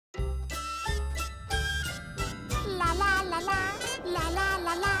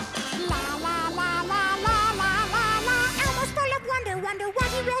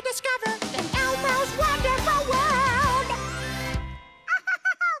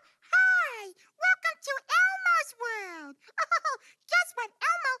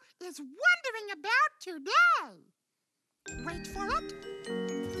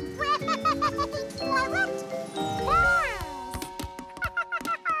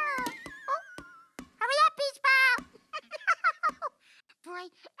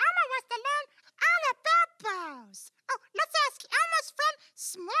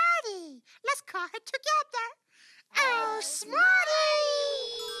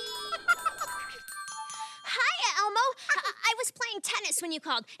tennis when you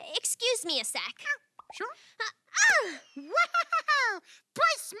called. Excuse me a sec. Sure. Wow!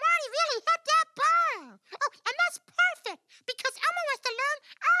 Boy, Smarty really hit that ball. Oh, and that's perfect, because Elmo wants to learn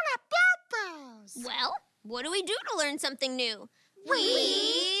all about balls. Well, what do we do to learn something new?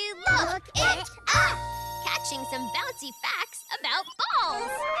 We look it up! Catching some bouncy facts about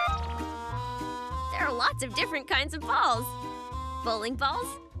balls. There are lots of different kinds of balls. Bowling balls,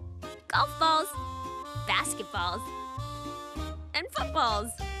 golf balls, basketballs, and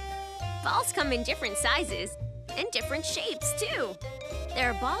footballs. Balls come in different sizes and different shapes, too. There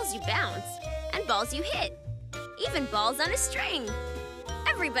are balls you bounce and balls you hit, even balls on a string.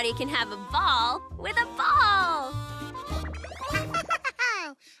 Everybody can have a ball with a ball.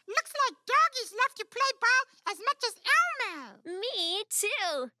 Looks like Doggies love to play ball as much as Elmo. Me,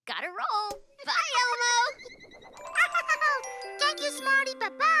 too. Gotta roll. Bye, Elmo. Thank you, Smarty.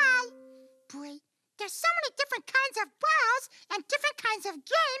 Bye-bye. Boy, there's so many different kinds of balls and different kinds of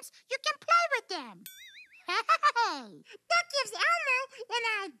games you can play with them. Hey, that gives Elmo an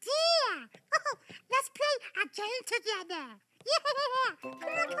idea. Let's play a game together. Yeah, come on,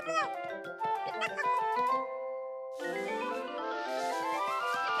 come on.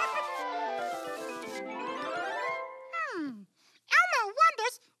 Elmo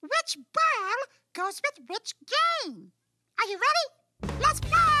wonders which ball goes with which game. Are you ready? Let's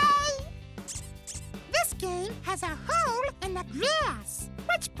play! This game has a hole in the grass.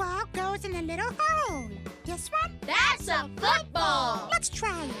 Which ball goes in the little hole? This one? That's a football. Let's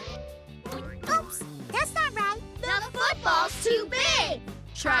try it. Oops, that's not right. The football's too big.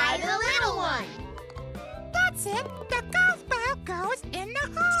 Try the little one. That's it. The golf ball goes in the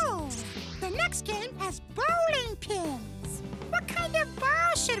hole. The next game has bowling pins. What kind of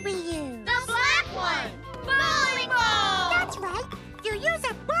ball should we use? The black one. Bowling ball. That's right. You use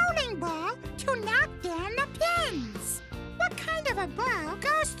a bowling ball to knock down the pins. What kind of a ball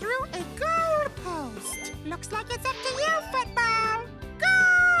goes through a goal post? Looks like it's up to you, football.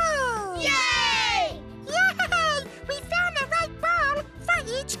 Goal! Yay! Yay! We found the right ball for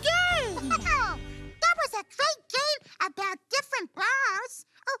each game. That was a great game about different balls.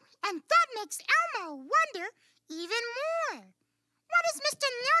 Oh, and that makes Elmo wonder even more. What is Mr.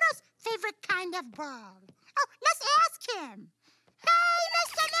 Noodle's favorite kind of ball? Oh, let's ask him. Hey,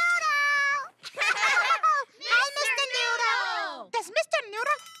 Mr. Noodle! Hi, Mr. Noodle! Does Mr.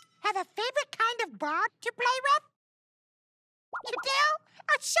 Noodle have a favorite kind of ball to play with? You do?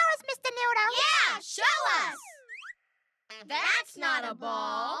 Oh, show us, Mr. Noodle. Yeah, show us. That's not a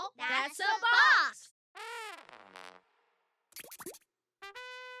ball. That's a box.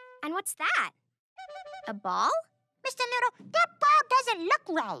 And what's that? A ball? Mr. Noodle, that ball doesn't look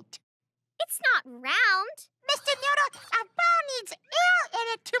right. It's not round. Mr. Noodle, a ball needs air in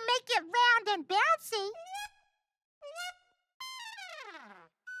it to make it round and bouncy.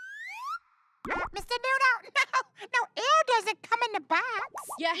 Mr. Noodle, no air doesn't come in the box.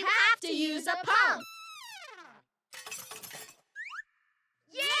 You have to use a pump.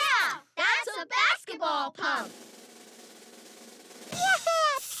 Yeah, that's a basketball pump. Yeah,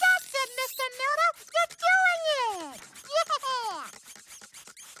 that's it, Mr. Noodle. You're doing it. Yeah.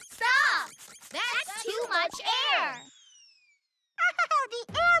 Stop! That's too much air. Oh, the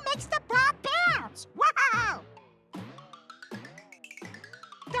air makes the ball bounce. Wow.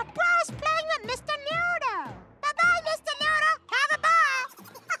 The ball's playing with Mr. Noodle. Bye-bye, Mr. Noodle. Have a ball.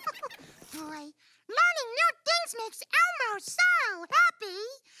 Boy, learning new things makes Elmo so happy.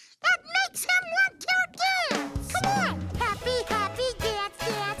 It makes him want to dance. Come on. Happy, happy, dance,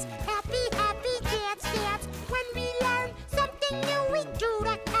 dance. Happy, happy, dance, dance. When we learn something new, we do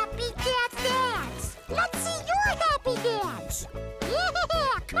the happy dance, dance. Let's see your happy dance.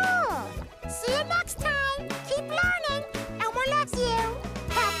 Yeah, cool. See you next time. Keep learning.